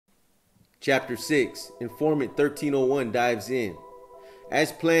Chapter 6, Informant 1301 dives in.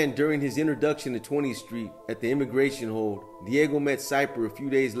 As planned during his introduction to 20th Street at the immigration hold, Diego met Cypher a few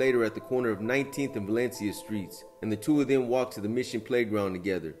days later at the corner of 19th and Valencia Streets, and the two of them walked to the Mission Playground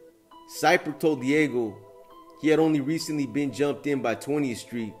together. Cypher told Diego he had only recently been jumped in by 20th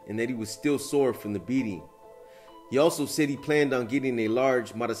Street and that he was still sore from the beating. He also said he planned on getting a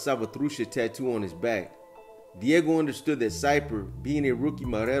large Marasabatrusha tattoo on his back. Diego understood that Cypher, being a rookie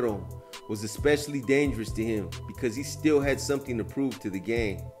marrero, was especially dangerous to him because he still had something to prove to the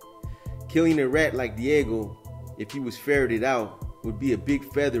gang. Killing a rat like Diego, if he was ferreted out, would be a big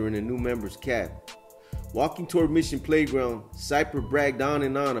feather in a new member's cap. Walking toward Mission Playground, Cypher bragged on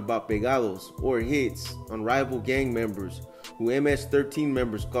and on about pegados, or hits, on rival gang members who MS-13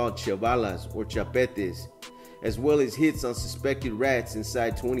 members called chavalas or chapetes, as well as hits on suspected rats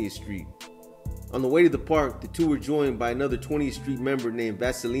inside 20th Street. On the way to the park, the two were joined by another 20th Street member named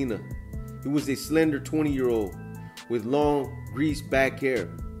Vaselina. He was a slender 20-year-old with long, greased back hair.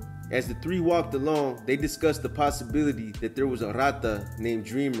 As the three walked along, they discussed the possibility that there was a rata named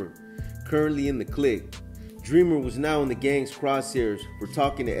Dreamer, currently in the clique. Dreamer was now in the gang's crosshairs for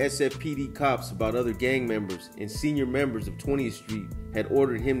talking to SFPD cops about other gang members, and senior members of 20th Street had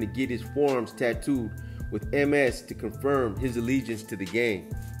ordered him to get his forearms tattooed with MS to confirm his allegiance to the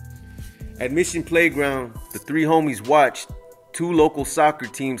gang. At Mission Playground, the three homies watched two local soccer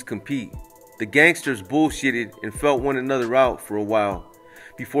teams compete. The gangsters bullshitted and felt one another out for a while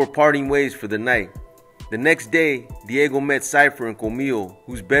before parting ways for the night. The next day, Diego met Cypher and Comillo,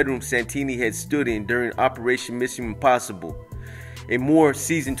 whose bedroom Santini had stood in during Operation Mission Impossible, a more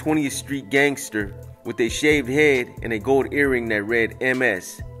seasoned 20th Street gangster with a shaved head and a gold earring that read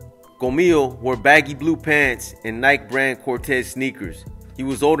MS. Comillo wore baggy blue pants and Nike brand Cortez sneakers. He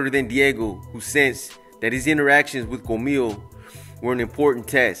was older than Diego, who sensed that his interactions with Comillo were an important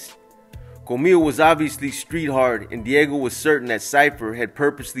test. Comillo was obviously street hard, and Diego was certain that Cypher had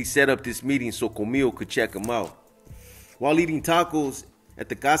purposely set up this meeting so Comillo could check him out. While eating tacos at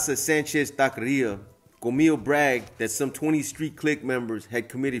the Casa Sanchez Taqueria, Comillo bragged that some 20th Street clique members had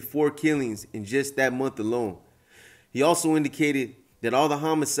committed 4 killings in just that month alone. He also indicated that all the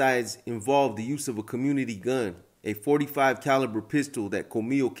homicides involved the use of a community gun, a .45 caliber pistol that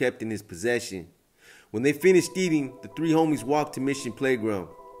Comillo kept in his possession. When they finished eating, the three homies walked to Mission Playground.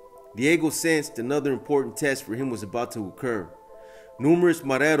 Diego sensed another important test for him was about to occur. Numerous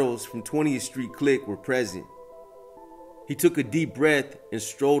marreros from 20th Street clique were present. He took a deep breath and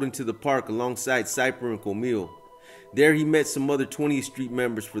strolled into the park alongside Cypher and Comillo. There he met some other 20th Street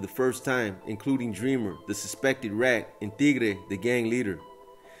members for the first time, including Dreamer, the suspected rat, and Tigre, the gang leader.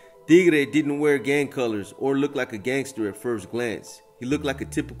 Tigre didn't wear gang colors or look like a gangster at first glance. He looked like a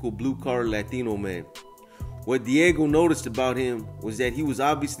typical blue-collar Latino man. What Diego noticed about him was that he was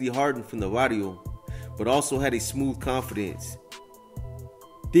obviously hardened from the barrio, but also had a smooth confidence.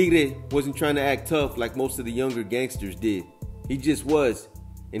 Tigre wasn't trying to act tough like most of the younger gangsters did. He just was,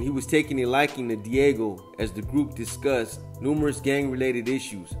 and he was taking a liking to Diego as the group discussed numerous gang-related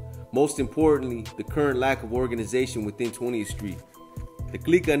issues, most importantly, the current lack of organization within 20th Street. The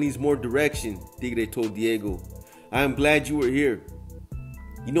clica needs more direction, Tigre told Diego. I am glad you were here.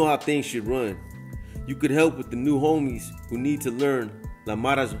 You know how things should run. You could help with the new homies who need to learn La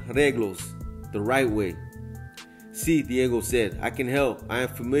Mara's reglos the right way. Sí, Diego said, I can help. I am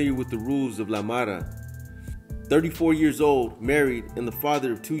familiar with the rules of La Mara. 34 years old, married, and the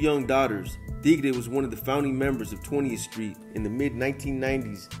father of 2 young daughters, Tigre was one of the founding members of 20th Street in the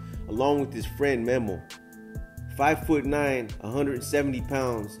mid-1990s, along with his friend Memo. 5'9", 170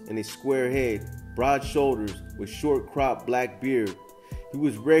 pounds, and a square head, broad shoulders, with short cropped black beard. He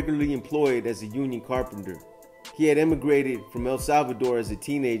was regularly employed as a union carpenter. He had emigrated from El Salvador as a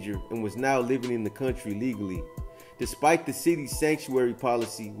teenager and was now living in the country legally. Despite the city's sanctuary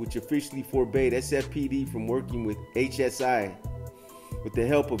policy, which officially forbade SFPD from working with HSI, with the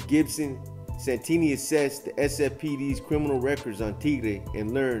help of Gibson, Santini assessed the SFPD's criminal records on Tigre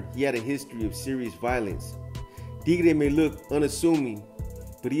and learned he had a history of serious violence. Tigre may look unassuming,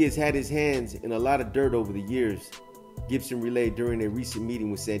 but he has had his hands in a lot of dirt over the years, Gibson relayed during a recent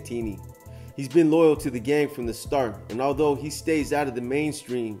meeting with Santini. He's been loyal to the gang from the start, and although he stays out of the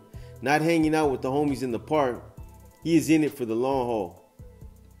mainstream, not hanging out with the homies in the park, he is in it for the long haul.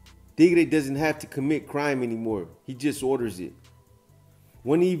 Tigre doesn't have to commit crime anymore, he just orders it.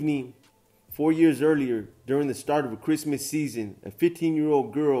 One evening, 4 years earlier, during the start of a Christmas season, a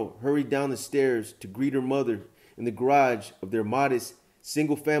 15-year-old girl hurried down the stairs to greet her mother in the garage of their modest,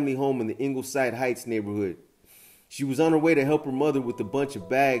 single-family home in the Ingleside Heights neighborhood. She was on her way to help her mother with a bunch of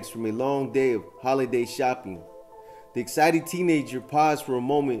bags from a long day of holiday shopping. The excited teenager paused for a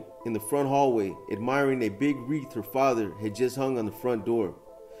moment in the front hallway, admiring a big wreath her father had just hung on the front door.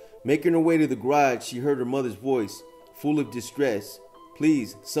 Making her way to the garage, she heard her mother's voice, full of distress.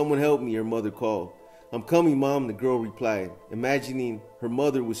 "Please, someone help me," her mother called. "I'm coming, Mom," the girl replied, imagining her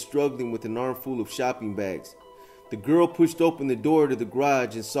mother was struggling with an armful of shopping bags. The girl pushed open the door to the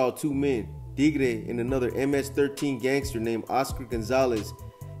garage and saw two men, Tigre and another MS-13 gangster named Oscar Gonzalez,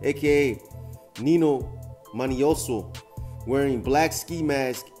 aka Nino Manioso, wearing black ski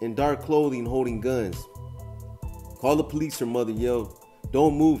mask and dark clothing, holding guns. "Call the police," her mother yelled.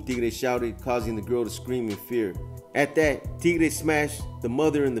 "Don't move," Tigre shouted, causing the girl to scream in fear. At that, Tigre smashed the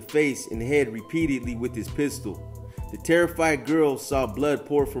mother in the face and head repeatedly with his pistol. The terrified girl saw blood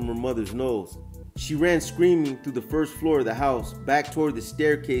pour from her mother's nose. She ran screaming through the first floor of the house, back toward the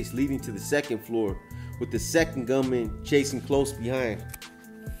staircase leading to the second floor, with the second gunman chasing close behind.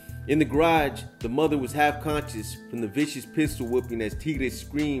 In the garage, the mother was half conscious from the vicious pistol whipping as Tigre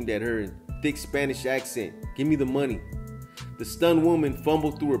screamed at her in thick Spanish accent, "Give me the money." The stunned woman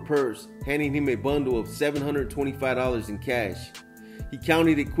fumbled through her purse, handing him a bundle of $725 in cash. He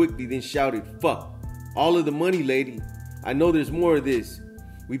counted it quickly, then shouted, "Fuck, all of the money, lady. I know there's more of this.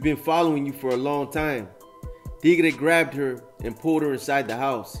 We've been following you for a long time." Tigre grabbed her and pulled her inside the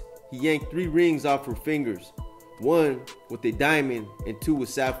house. He yanked 3 rings off her fingers, 1 with a diamond and 2 with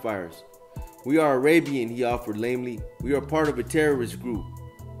sapphires. "We are Arabian," he offered lamely. "We are part of a terrorist group."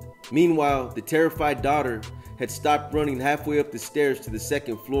 Meanwhile, the terrified daughter had stopped running halfway up the stairs to the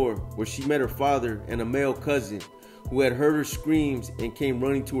second floor, where she met her father and a male cousin who had heard her screams and came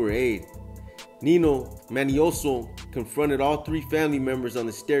running to her aid. Nino Manioso confronted all 3 family members on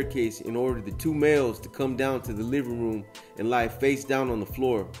the staircase and ordered the 2 males to come down to the living room and lie face down on the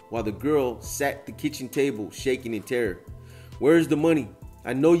floor, while the girl sat at the kitchen table shaking in terror. "Where's the money?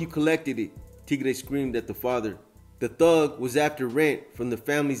 I know you collected it," Tigre screamed at the father. The thug was after rent from the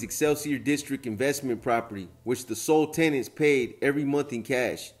family's Excelsior District investment property, which the sole tenants paid every month in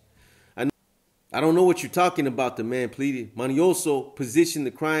cash. I don't know what you're talking about," the man pleaded. Manioso positioned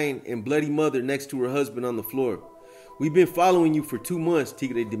the crying and bloody mother next to her husband on the floor. "We've been following you for 2 months,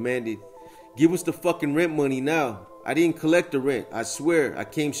 Tigre demanded. "Give us the fucking rent money now." "I didn't collect the rent. I swear, I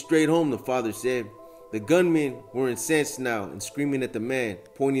came straight home," the father said. The gunmen were incensed now and screaming at the man,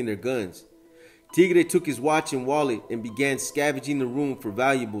 pointing their guns. Tigre took his watch and wallet and began scavenging the room for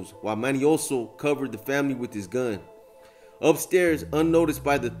valuables, while Manioso covered the family with his gun. Upstairs, unnoticed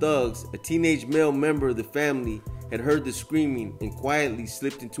by the thugs, a teenage male member of the family had heard the screaming and quietly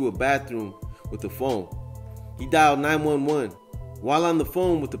slipped into a bathroom with a phone. He dialed 911. While on the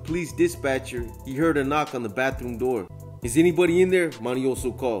phone with the police dispatcher, he heard a knock on the bathroom door. "Is anybody in there?"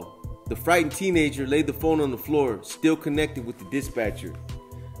 Manioso called. The frightened teenager laid the phone on the floor, still connected with the dispatcher.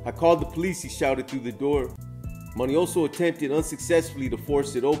 "I called the police," he shouted through the door. Manioso attempted unsuccessfully to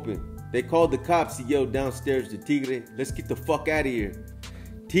force it open. "They called the cops," he yelled downstairs to Tigre. "Let's get the fuck out of here."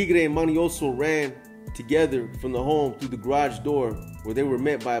 Tigre and Manioso ran together from the home through the garage door, where they were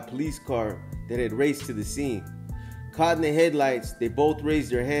met by a police car that had raced to the scene. Caught in the headlights, they both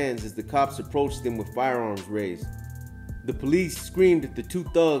raised their hands as the cops approached them with firearms raised. The police screamed at the 2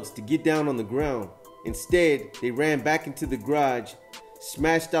 thugs to get down on the ground. Instead, they ran back into the garage,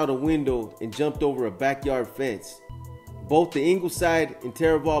 smashed out a window, and jumped over a backyard fence. Both the Ingleside and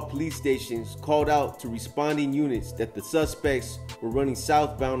Taraval police stations called out to responding units that the suspects were running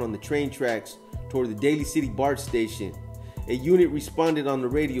southbound on the train tracks toward the Daly City BART station. A unit responded on the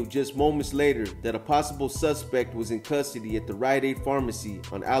radio just moments later that a possible suspect was in custody at the Rite Aid Pharmacy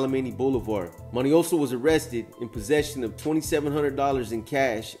on Alamany Boulevard. Manioso was arrested in possession of $2,700 in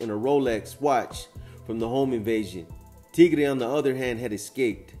cash and a Rolex watch from the home invasion. Tigre, on the other hand, had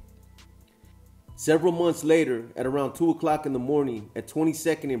escaped. Several months later, at around 2 o'clock in the morning, at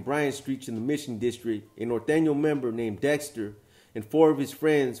 22nd and Bryant Streets in the Mission District, a Norteño member named Dexter and 4 of his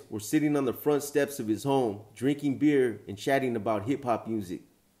friends were sitting on the front steps of his home, drinking beer and chatting about hip-hop music.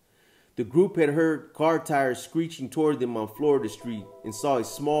 The group had heard car tires screeching toward them on Florida Street and saw a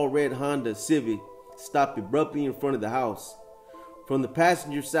small red Honda Civic stop abruptly in front of the house. From the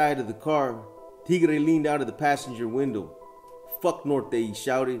passenger side of the car, Tigre leaned out of the passenger window. "Fuck Norte," he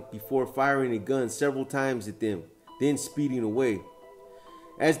shouted before firing a gun several times at them, then speeding away.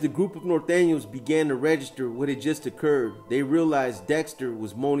 As the group of Norteños began to register what had just occurred, they realized Dexter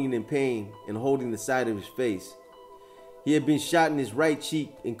was moaning in pain and holding the side of his face. He had been shot in his right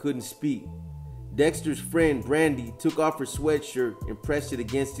cheek and couldn't speak. Dexter's friend Brandy took off her sweatshirt and pressed it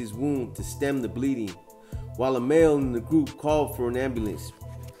against his wound to stem the bleeding, while a male in the group called for an ambulance.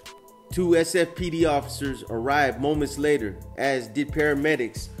 2 SFPD officers arrived moments later, as did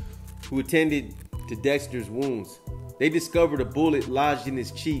paramedics who attended to Dexter's wounds. They discovered a bullet lodged in his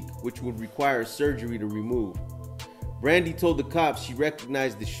cheek, which would require surgery to remove. Brandy told the cops she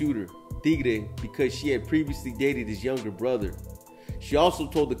recognized the shooter, Tigre, because she had previously dated his younger brother. She also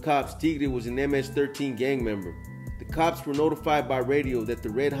told the cops Tigre was an MS-13 gang member. The cops were notified by radio that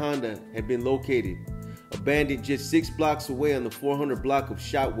the red Honda had been located, abandoned just 6 blocks away on the 400 block of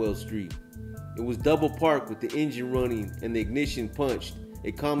Shotwell Street. It was double parked with the engine running and the ignition punched,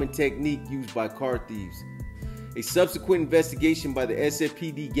 a common technique used by car thieves. A subsequent investigation by the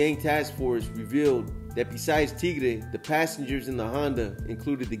SFPD Gang Task Force revealed that besides Tigre, the passengers in the Honda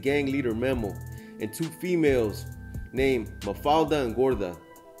included the gang leader VENMO and 2 females named Mafalda and Gorda.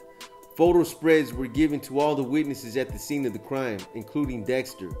 Photo spreads were given to all the witnesses at the scene of the crime, including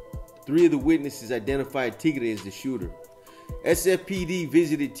Dexter. 3 of the witnesses identified Tigre as the shooter. SFPD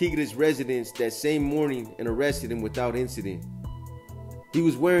visited Tigre's residence that same morning and arrested him without incident. He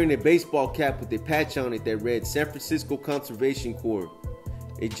was wearing a baseball cap with a patch on it that read San Francisco Conservation Corps,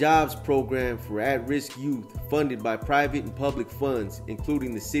 a jobs program for at-risk youth funded by private and public funds,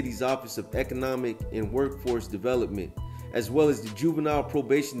 including the city's Office of Economic and Workforce Development, as well as the Juvenile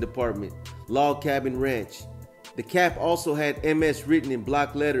Probation Department, Log Cabin Ranch. The cap also had MS written in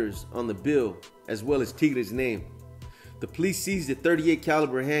block letters on the bill, as well as Tigre's name. The police seized a 38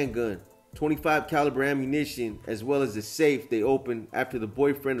 caliber handgun, 25 caliber ammunition, as well as a safe they opened after the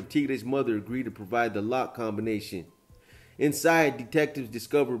boyfriend of Tigre's mother agreed to provide the lock combination. Inside, detectives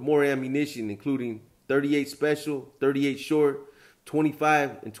discovered more ammunition, including 38 special, 38 short,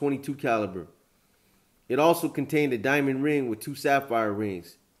 25, and 22 caliber. It also contained a diamond ring with 2 sapphire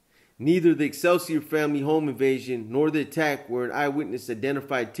rings. Neither the Excelsior family home invasion nor the attack where an eyewitness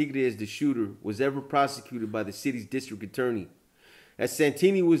identified Tigre as the shooter was ever prosecuted by the city's district attorney. As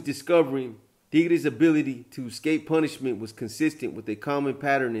Santini was discovering, Tigre's ability to escape punishment was consistent with a common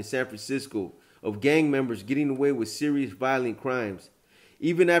pattern in San Francisco of gang members getting away with serious violent crimes.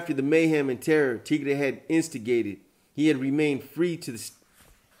 Even after the mayhem and terror Tigre had instigated, he had remained free to